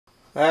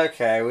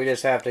Okay, we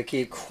just have to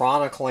keep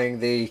chronicling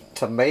the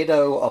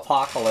tomato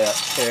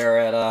apocalypse here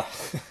at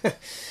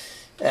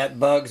at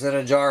Bugs in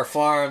a Jar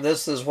Farm.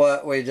 This is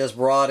what we just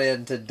brought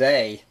in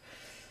today.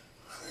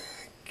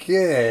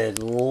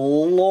 Good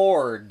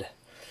Lord.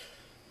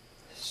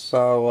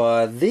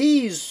 So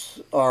these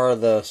are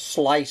the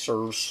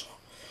slicers.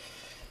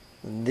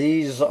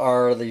 These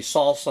are the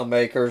salsa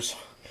makers.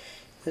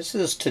 This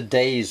is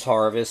today's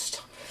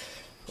harvest.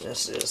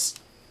 This is,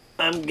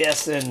 I'm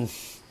guessing,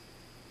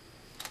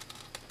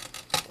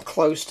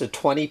 close to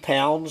 20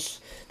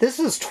 pounds. This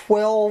is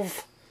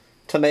 12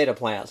 tomato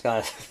plants,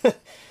 guys.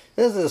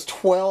 This is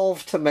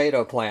 12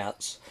 tomato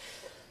plants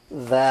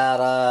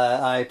that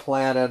I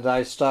planted.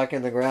 I stuck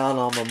in the ground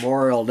on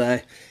Memorial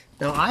Day.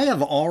 Now, I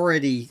have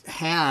already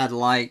had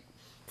like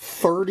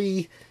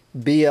 30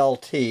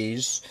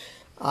 BLTs.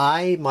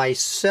 I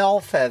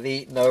myself have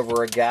eaten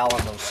over a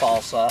gallon of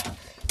salsa.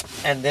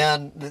 And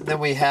then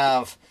we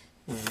have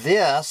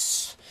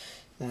this.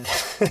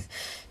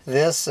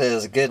 This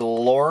is, good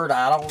Lord,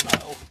 I don't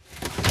know,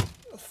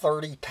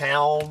 30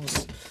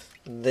 pounds.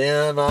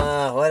 Then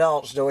what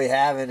else do we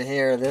have in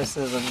here? This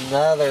is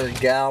another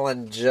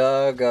gallon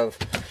jug of,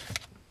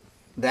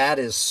 that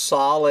is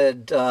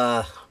solid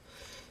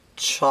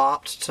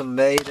chopped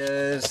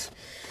tomatoes.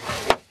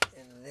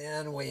 And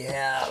then we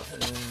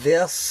have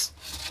this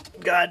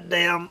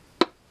goddamn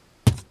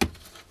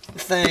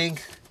thing.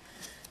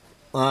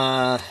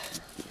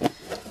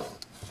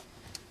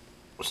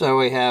 So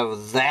we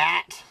have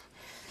that.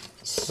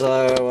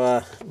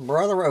 So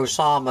Brother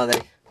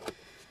Osama,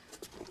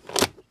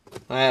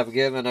 I have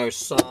given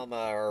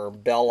Osama, or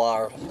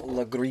Bella, or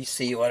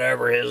Lagrisi,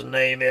 whatever his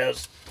name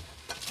is,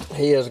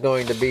 he is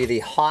going to be the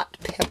hot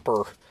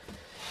pepper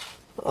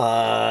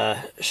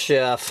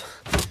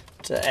chef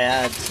to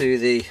add to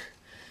the,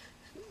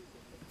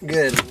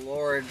 good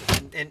Lord.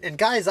 And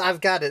guys, I've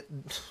got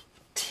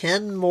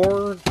 10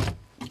 more,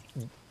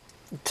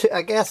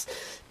 I guess,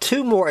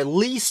 at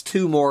least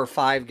two more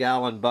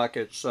 5-gallon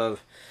buckets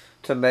of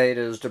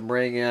tomatoes to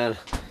bring in.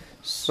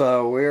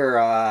 So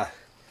we're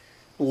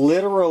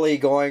literally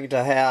going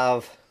to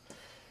have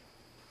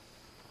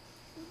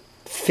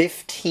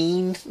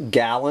 15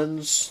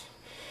 gallons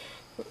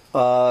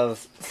of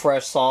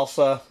fresh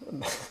salsa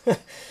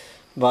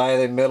by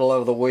the middle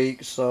of the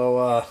week.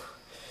 So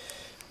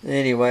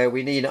anyway,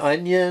 we need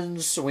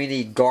onions, we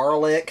need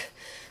garlic,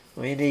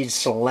 we need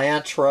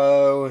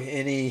cilantro,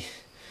 any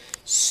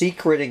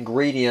secret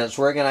ingredients.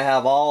 We're going to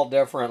have all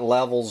different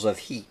levels of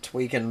heat.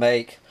 We can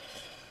make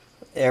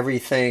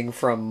everything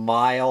from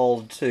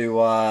mild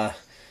to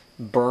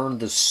burn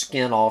the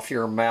skin off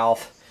your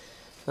mouth.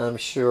 I'm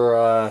sure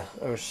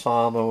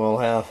Osama will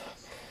have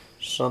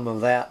some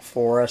of that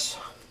for us.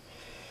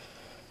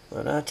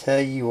 But I tell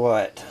you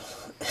what,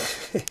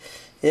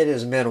 it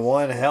has been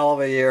one hell of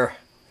a year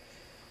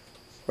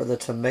for the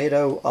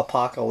tomato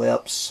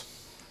apocalypse.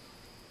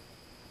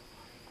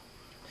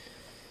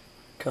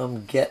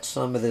 Come get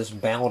some of this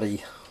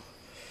bounty.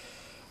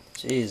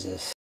 Jesus.